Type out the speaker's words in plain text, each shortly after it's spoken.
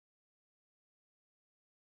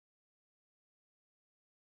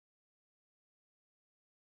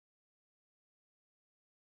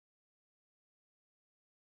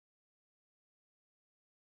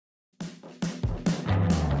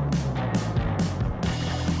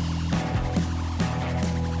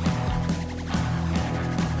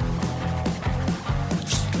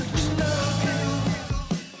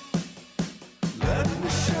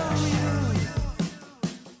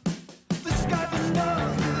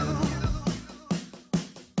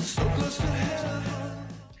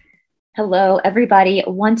Hello, everybody.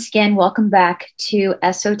 Once again, welcome back to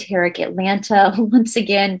Esoteric Atlanta. Once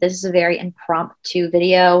again, this is a very impromptu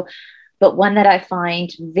video, but one that I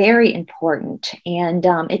find very important. And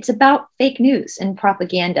it's about fake news and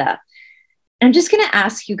propaganda. And I'm just going to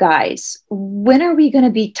ask you guys, when are we going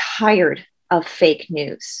to be tired of fake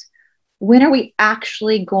news? When are we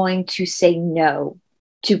actually going to say no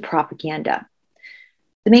to propaganda?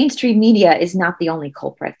 The mainstream media is not the only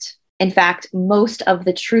culprit. In fact, most of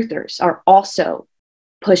the truthers are also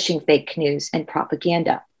pushing fake news and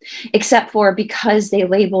propaganda, except for because they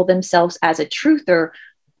label themselves as a truther,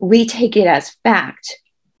 we take it as fact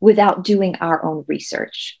without doing our own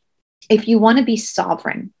research. If you want to be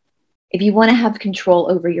sovereign, if you want to have control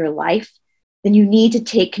over your life, then you need to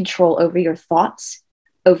take control over your thoughts,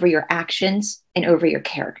 over your actions, and over your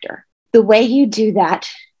character. The way you do that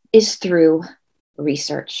is through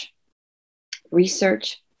research.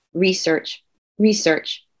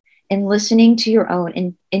 Research, and listening to your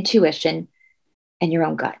own intuition and your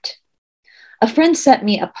own gut. A friend sent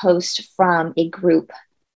me a post from a group.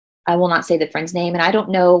 I will not say the friend's name, and I don't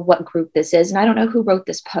know what group this is, and I don't know who wrote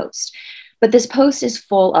this post, but this post is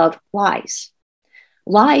full of lies.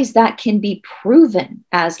 Lies that can be proven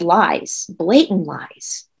as lies, blatant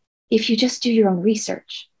lies, if you just do your own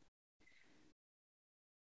research.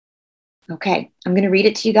 Okay, I'm going to read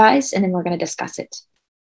it to you guys, and then we're going to discuss it.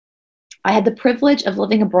 I had the privilege of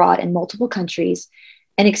living abroad in multiple countries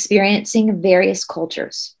and experiencing various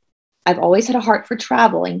cultures. I've always had a heart for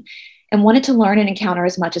traveling and wanted to learn and encounter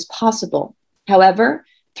as much as possible. However,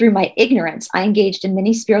 through my ignorance, I engaged in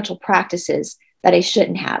many spiritual practices that I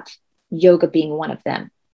shouldn't have, yoga being one of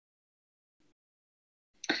them.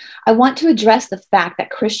 I want to address the fact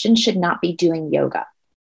that Christians should not be doing yoga.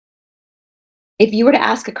 If you were to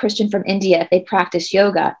ask a Christian from India if they practice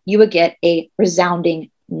yoga, you would get a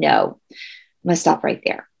resounding no. I'm going to stop right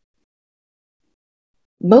there.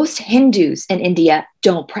 Most Hindus in India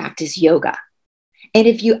don't practice yoga. And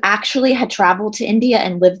if you actually had traveled to India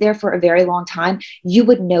and lived there for a very long time, you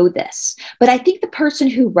would know this. But I think the person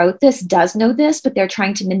who wrote this does know this, but they're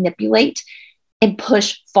trying to manipulate and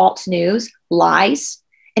push false news, lies.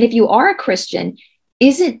 And if you are a Christian,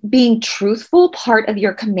 isn't being truthful part of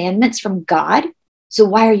your commandments from God? So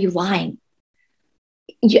why are you lying?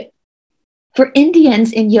 For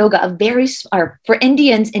Indians in yoga, for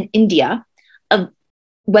Indians in India,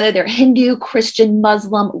 whether they're Hindu, Christian,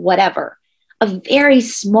 Muslim, whatever, a very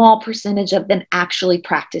small percentage of them actually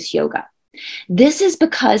practice yoga. This is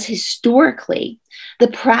because historically, the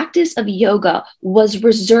practice of yoga was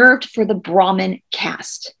reserved for the Brahmin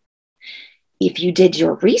caste. If you did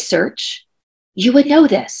your research, you would know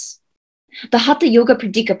this. The Hatha Yoga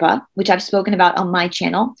Pradikapa, which I've spoken about on my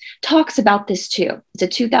channel, talks about this too. It's a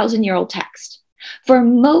 2,000-year-old text. For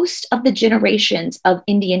most of the generations of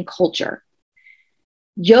Indian culture,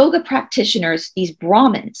 yoga practitioners, these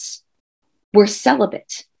Brahmins, were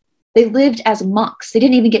celibate. They lived as monks. They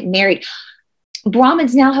didn't even get married.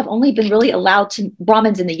 Brahmins now have only been really allowed to,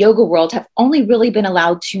 Brahmins in the yoga world have only really been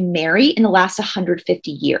allowed to marry in the last 150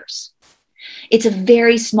 years. It's a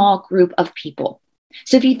very small group of people.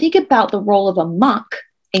 So if you think about the role of a monk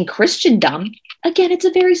in Christendom, again, it's a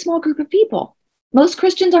very small group of people. Most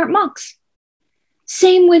Christians aren't monks.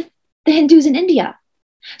 Same with the Hindus in India.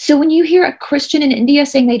 So when you hear a Christian in India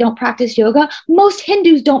saying they don't practice yoga, most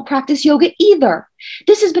Hindus don't practice yoga either.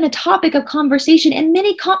 This has been a topic of conversation in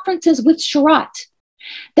many conferences with Sharat,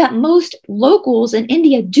 that most locals in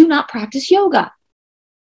India do not practice yoga.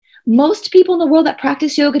 Most people in the world that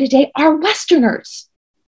practice yoga today are Westerners.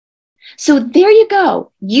 So there you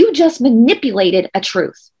go. You just manipulated a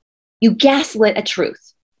truth. You gaslit a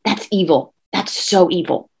truth. That's evil. That's so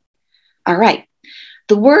evil. All right.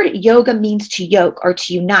 The word yoga means to yoke or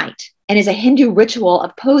to unite and is a Hindu ritual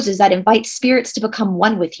of poses that invite spirits to become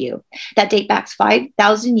one with you that date back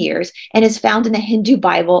 5,000 years and is found in the Hindu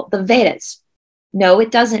Bible, the Vedas. No,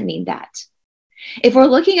 it doesn't mean that. If we're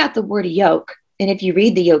looking at the word yoke, and if you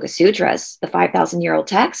read the Yoga Sutras, the 5,000-year-old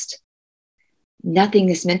text, nothing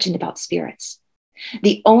is mentioned about spirits.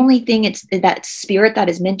 The only thing that spirit that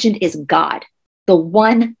is mentioned is God, the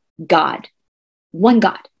one God,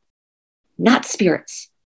 not spirits.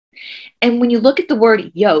 And when you look at the word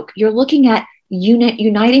yoke, you're looking at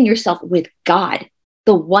uniting yourself with God,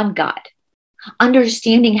 the one God,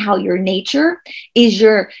 understanding how your nature is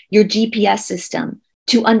your GPS system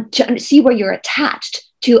to see where you're attached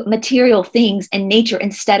to material things and nature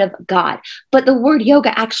instead of God. But the word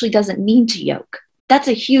yoga actually doesn't mean to yoke. That's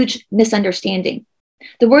a huge misunderstanding.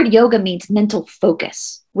 The word yoga means mental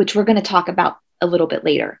focus, which we're going to talk about a little bit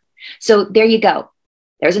later. So there you go.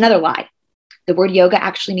 There's another lie. The word yoga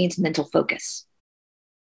actually means mental focus.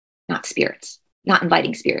 not spirits, not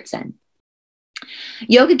inviting spirits in.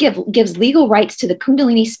 Yoga gives legal rights to the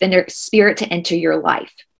Kundalini spirit to enter your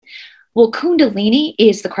life. Well, Kundalini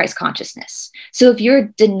is the Christ consciousness. So if you're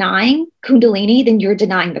denying Kundalini, then you're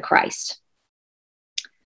denying the Christ.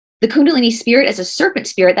 The Kundalini spirit is a serpent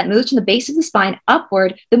spirit that moves from the base of the spine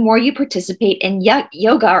upward the more you participate in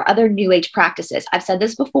yoga or other new age practices. I've said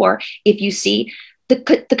this before. If you see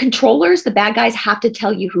the controllers, the bad guys have to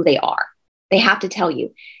tell you who they are. They have to tell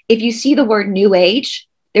you. If you see the word new age,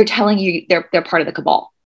 they're telling you they're part of the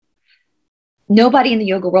cabal. Nobody in the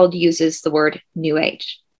yoga world uses the word new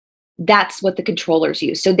age. That's what the controllers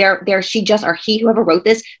use. So whoever wrote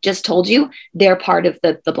this just told you they're part of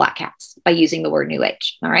the black hats by using the word new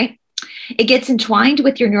age. All right. It gets entwined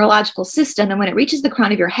with your neurological system. And when it reaches the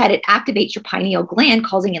crown of your head, it activates your pineal gland,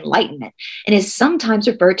 causing enlightenment, and is sometimes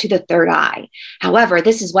referred to the third eye. However,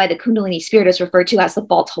 this is why the Kundalini spirit is referred to as the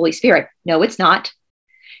false Holy Spirit. No, it's not.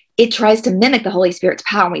 It tries to mimic the Holy Spirit's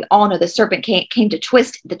power. And we all know the serpent came to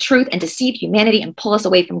twist the truth and deceive humanity and pull us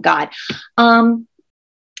away from God.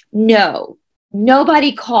 No,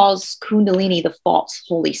 nobody calls Kundalini the false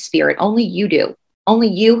Holy Spirit. Only you do. Only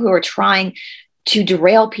you who are trying to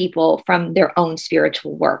derail people from their own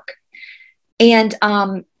spiritual work. And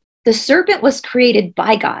the serpent was created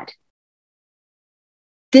by God.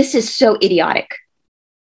 This is so idiotic.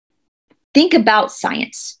 Think about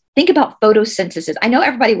science. Think about photosynthesis. I know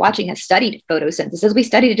everybody watching has studied photosynthesis. We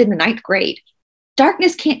studied it in the 9th grade.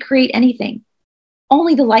 Darkness can't create anything.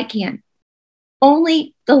 Only the light can.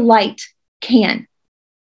 Only the light can.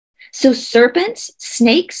 So serpents,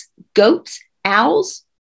 snakes, goats, owls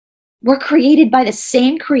were created by the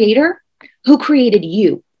same creator who created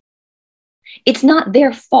you. It's not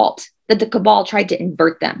their fault that the cabal tried to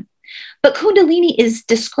invert them. But Kundalini is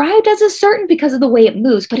described as a serpent because of the way it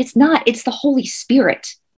moves, but it's not. It's the Holy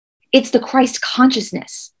Spirit. It's the Christ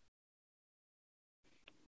consciousness.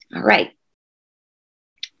 All right.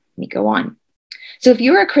 Let me go on. So if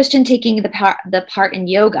you're a Christian taking the part in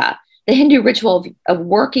yoga, the Hindu ritual of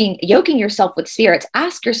yoking yourself with spirits,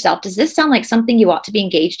 ask yourself, does this sound like something you ought to be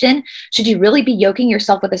engaged in? Should you really be yoking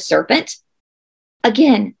yourself with a serpent?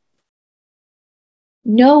 Again,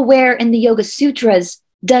 nowhere in the Yoga Sutras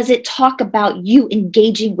does it talk about you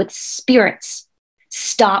engaging with spirits.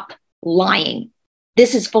 Stop lying.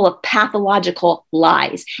 This is full of pathological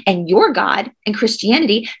lies. And your God in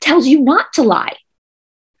Christianity tells you not to lie.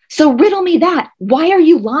 So riddle me that. Why are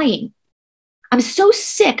you lying? I'm so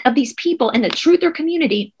sick of these people in the truther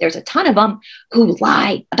community. There's a ton of them who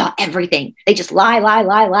lie about everything. They just lie.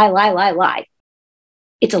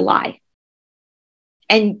 It's a lie.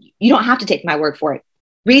 And you don't have to take my word for it.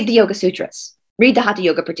 Read the Yoga Sutras. Read the Hatha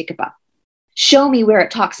Yoga Pratipika. Show me where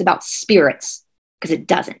it talks about spirits, because it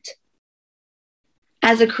doesn't.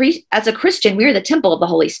 As a Christian, we are the temple of the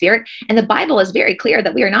Holy Spirit, and the Bible is very clear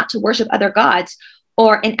that we are not to worship other gods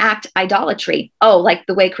or enact idolatry. Oh, like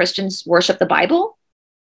the way Christians worship the Bible?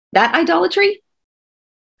 That idolatry?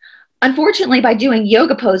 Unfortunately, by doing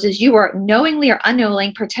yoga poses, you are knowingly or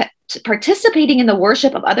unknowingly participating in the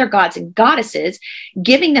worship of other gods and goddesses,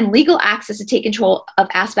 giving them legal access to take control of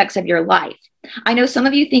aspects of your life. I know some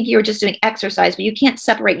of you think you're just doing exercise, but you can't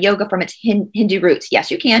separate yoga from its Hindu roots. Yes,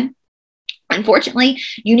 you can. Unfortunately,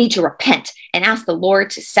 you need to repent and ask the Lord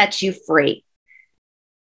to set you free.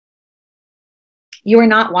 You are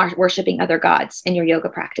not worshiping other gods in your yoga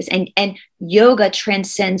practice. And yoga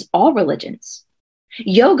transcends all religions.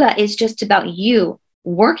 Yoga is just about you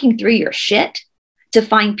working through your shit to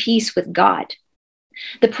find peace with God.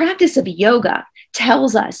 The practice of yoga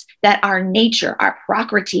tells us that our nature, our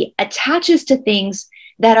prakriti, attaches to things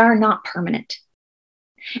that are not permanent.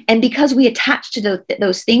 And because we attach to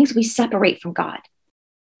those things, we separate from God.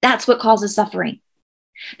 That's what causes suffering.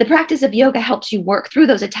 The practice of yoga helps you work through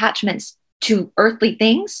those attachments to earthly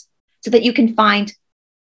things so that you can find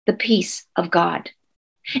the peace of God.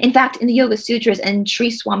 In fact, in the Yoga Sutras and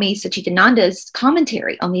Sri Swami Satchidananda's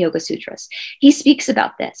commentary on the Yoga Sutras, he speaks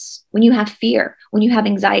about this. When you have fear, when you have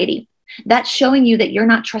anxiety, that's showing you that you're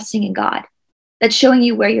not trusting in God. That's showing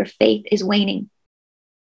you where your faith is waning.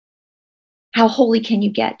 How holy can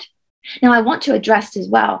you get? Now, I want to address as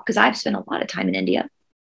well, because I've spent a lot of time in India,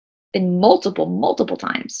 been multiple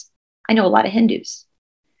times. I know a lot of Hindus.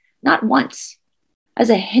 Not once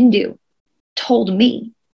has a Hindu told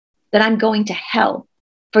me that I'm going to hell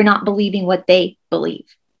for not believing what they believe.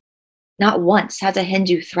 Not once has a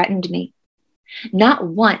Hindu threatened me. Not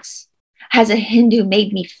once has a Hindu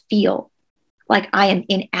made me feel like I am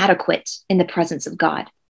inadequate in the presence of God.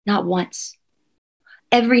 Not once.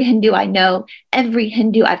 Every Hindu I know, every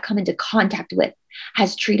Hindu I've come into contact with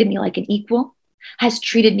has treated me like an equal, has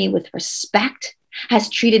treated me with respect, has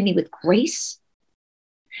treated me with grace.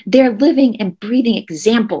 They're living and breathing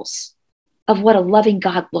examples of what a loving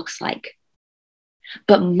God looks like.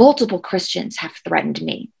 But multiple Christians have threatened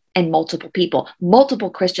me, and multiple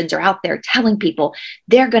Christians are out there telling people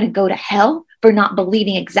they're going to go to hell for not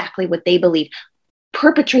believing exactly what they believe,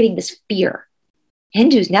 perpetrating this fear.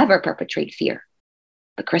 Hindus never perpetrate fear,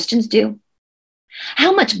 but Christians do.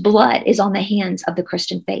 How much blood is on the hands of the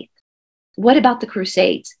Christian faith? What about the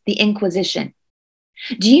Crusades, the Inquisition?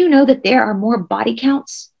 Do you know that there are more body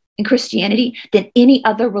counts in Christianity than any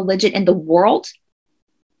other religion in the world?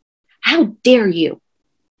 How dare you?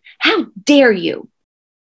 How dare you?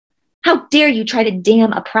 How dare you try to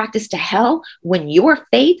damn a practice to hell when your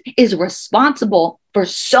faith is responsible for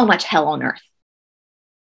so much hell on earth?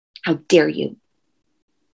 How dare you?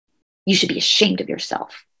 You should be ashamed of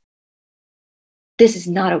yourself. This is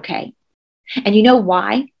not okay. And you know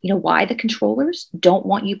why? You know why the controllers don't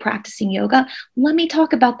want you practicing yoga? Let me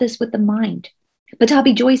talk about this with the mind.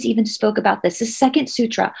 Pattabhi Jois even spoke about this. The second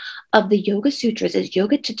sutra of the Yoga Sutras is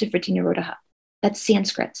Yoga Chitta Vritti Nirodha. That's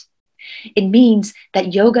Sanskrit. It means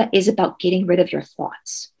that yoga is about getting rid of your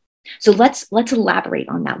thoughts. So let's elaborate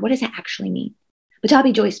on that. What does that actually mean?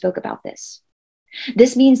 Pattabhi Jois spoke about this.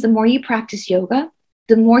 This means the more you practice yoga,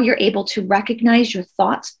 the more you're able to recognize your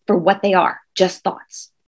thoughts for what they are, just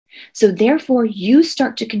thoughts. So therefore, you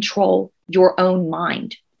start to control your own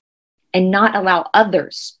mind and not allow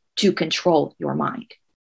others to control your mind.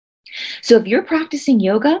 So if you're practicing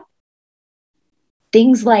yoga,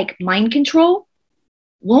 things like mind control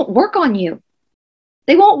won't work on you.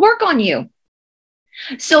 They won't work on you.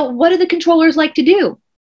 So what do the controllers like to do?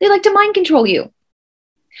 They like to mind control you.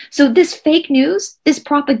 So this fake news, this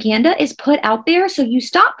propaganda is put out there so you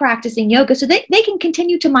stop practicing yoga so they can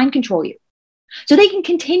continue to mind control you. So they can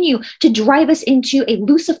continue to drive us into a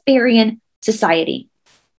Luciferian society.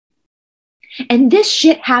 And this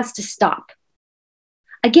shit has to stop.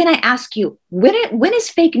 Again, I ask you, when is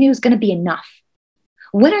fake news going to be enough?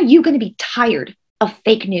 When are you going to be tired of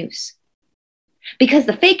fake news? Because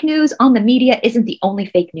the fake news on the media isn't the only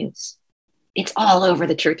fake news. It's all over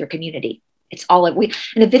the truther community. It's all over.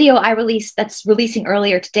 In a video I released that's releasing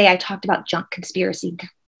earlier today, I talked about junk conspiracy.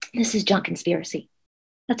 This is junk conspiracy.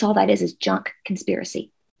 That's all that is junk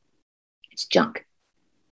conspiracy. It's junk.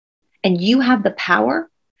 And you have the power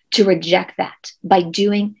to reject that by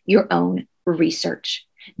doing your own research.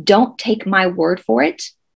 Don't take my word for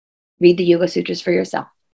it. Read the Yoga Sutras for yourself.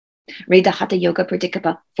 Read the Hatha Yoga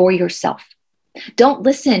Pradikapa for yourself. Don't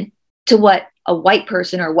listen to what a white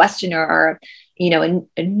person or a Westerner or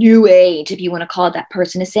a new age, if you want to call it that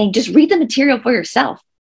person, is saying. Just read the material for yourself.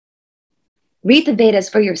 Read the Vedas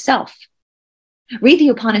for yourself. Read the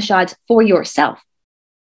Upanishads for yourself.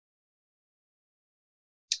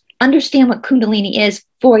 Understand what Kundalini is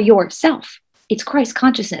for yourself. It's Christ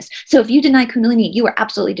consciousness. So if you deny Kundalini, you are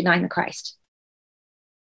absolutely denying the Christ.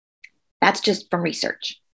 That's just from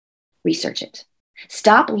research. Research it.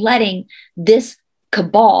 Stop letting this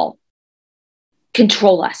cabal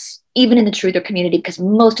control us, even in the truther community, because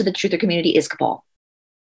most of the truther community is cabal.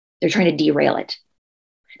 They're trying to derail it.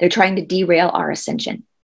 They're trying to derail our ascension.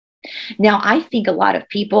 Now, I think a lot of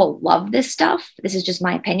people love this stuff. This is just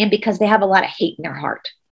my opinion, because they have a lot of hate in their heart.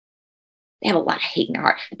 They have a lot of hate in their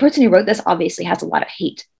heart. The person who wrote this obviously has a lot of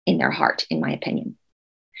hate in their heart, in my opinion.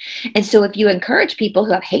 And so if you encourage people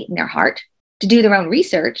who have hate in their heart to do their own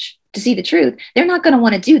research, to see the truth, they're not going to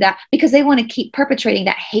want to do that because they want to keep perpetrating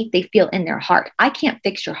that hate they feel in their heart. I can't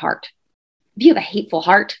fix your heart. If you have a hateful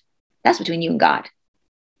heart, that's between you and God.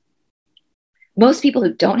 Most people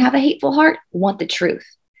who don't have a hateful heart want the truth.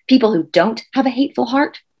 People who don't have a hateful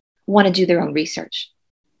heart want to do their own research.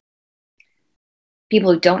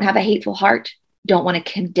 People who don't have a hateful heart don't want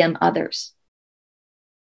to condemn others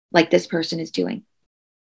like this person is doing.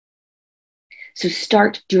 So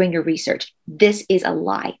start doing your research. This is a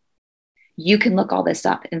lie. You can look all this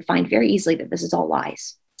up and find very easily that this is all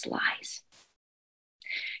lies. It's lies.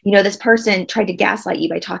 You know, this person tried to gaslight you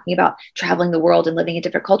by talking about traveling the world and living in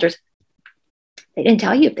different cultures. They didn't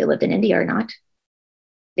tell you if they lived in India or not.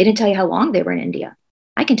 They didn't tell you how long they were in India.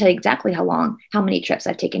 I can tell you exactly how many trips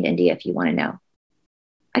I've taken to India if you want to know.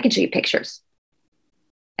 I can show you pictures.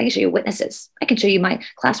 I can show you witnesses. I can show you my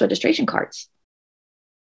class registration cards.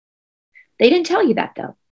 They didn't tell you that,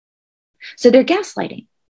 though. So they're gaslighting.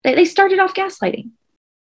 They started off gaslighting.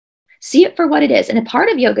 See it for what it is. And a part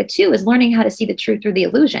of yoga, too, is learning how to see the truth through the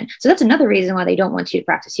illusion. So that's another reason why they don't want you to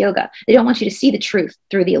practice yoga. They don't want you to see the truth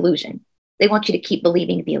through the illusion. They want you to keep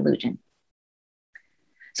believing the illusion.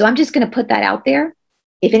 So I'm just going to put that out there.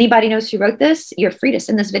 If anybody knows who wrote this, you're free to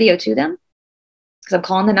send this video to them, because I'm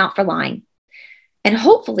calling them out for lying. And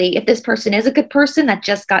hopefully, if this person is a good person that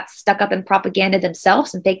just got stuck up in propaganda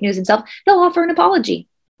themselves and fake news themselves, they'll offer an apology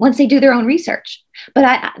once they do their own research.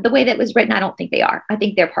 But the way that was written, I don't think they are. I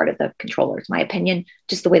think they're part of the controllers, my opinion,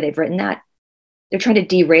 just the way they've written that. They're trying to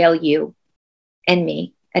derail you and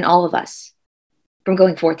me and all of us from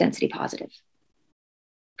going fourth density positive,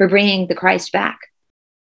 for bringing the Christ back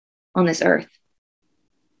on this earth.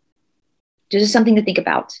 Just something to think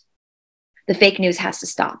about. The fake news has to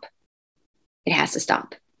stop. It has to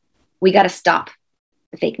stop. We got to stop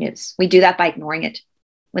the fake news. We do that by ignoring it.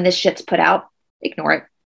 When this shit's put out, ignore it.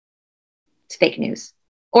 It's fake news.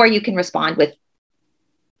 Or you can respond with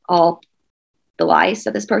all the lies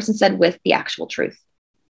that this person said with the actual truth.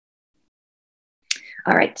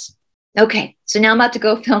 All right. Okay. So now I'm about to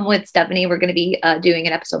go film with Stephanie. We're going to be doing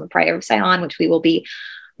an episode of Prior Scion, which we will be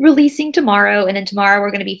releasing tomorrow. And then tomorrow we're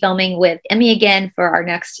going to be filming with Emmy again for our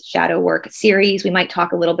next shadow work series. We might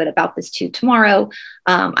talk a little bit about this too tomorrow.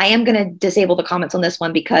 I am going to disable the comments on this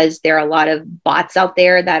one because there are a lot of bots out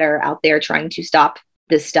there that are out there trying to stop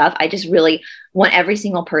this stuff. I just really want every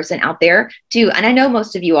single person out there to, and I know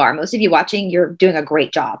most of you are, most of you watching, you're doing a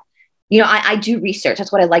great job. You know, I do research.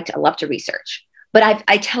 That's what I like to, I love to research. But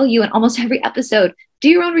I tell you in almost every episode, do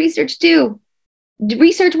your own research too.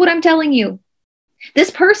 Research what I'm telling you.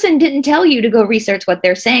 This person didn't tell you to go research what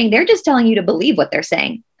they're saying. They're just telling you to believe what they're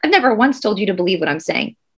saying. I've never once told you to believe what I'm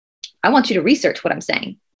saying. I want you to research what I'm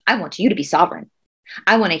saying. I want you to be sovereign.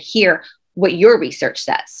 I want to hear what your research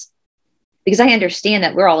says, because I understand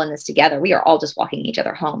that we're all in this together. We are all just walking each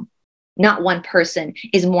other home. Not one person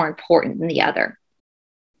is more important than the other.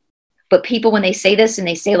 But people, when they say this and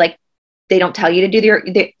they say like, they don't tell you to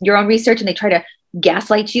do your own research and they try to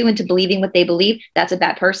gaslight you into believing what they believe, that's a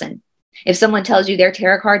bad person. If someone tells you their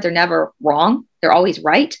tarot cards are never wrong, they're always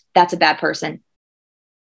right, that's a bad person.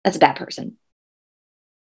 That's a bad person.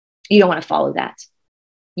 You don't want to follow that.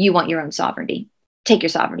 You want your own sovereignty. Take your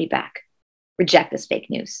sovereignty back. Reject this fake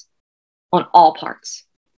news on all parts.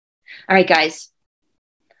 All right, guys.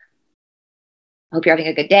 I hope you're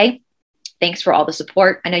having a good day. Thanks for all the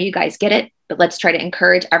support. I know you guys get it, but let's try to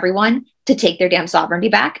encourage everyone to take their damn sovereignty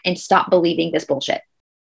back and stop believing this bullshit.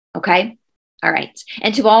 Okay? All right.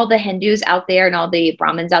 And to all the Hindus out there and all the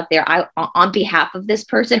Brahmins out there, on behalf of this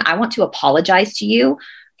person, I want to apologize to you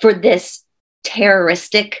for this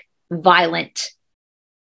terroristic, violent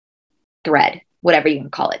thread, whatever you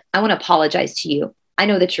want to call it. I want to apologize to you. I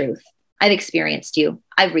know the truth. I've experienced you.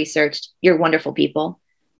 I've researched. You're wonderful people.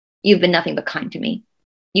 You've been nothing but kind to me.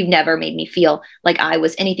 You've never made me feel like I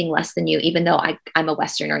was anything less than you, even though I'm a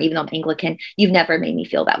Westerner, even though I'm Anglican. You've never made me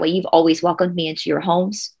feel that way. You've always welcomed me into your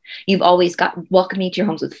homes. You've always welcomed me to your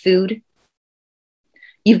homes with food.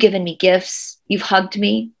 You've given me gifts. You've hugged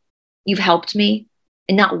me. You've helped me.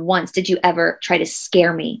 And not once did you ever try to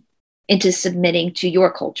scare me into submitting to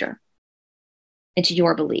your culture and to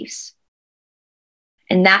your beliefs.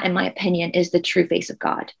 And that, in my opinion, is the true face of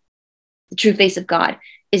God. The true face of God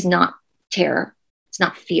is not terror. It's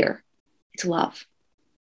not fear. It's love.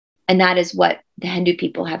 And that is what the Hindu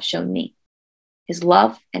people have shown me, is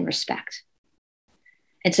love and respect.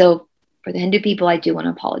 And so for the Hindu people, I do want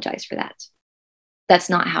to apologize for that. That's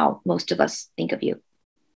not how most of us think of you.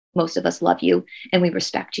 Most of us love you and we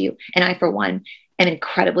respect you. And I, for one, am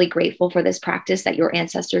incredibly grateful for this practice that your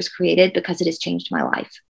ancestors created, because it has changed my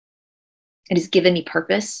life. It has given me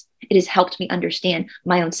purpose. It has helped me understand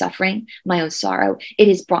my own suffering, my own sorrow. It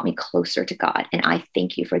has brought me closer to God. And I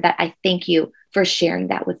thank you for that. I thank you for sharing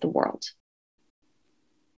that with the world.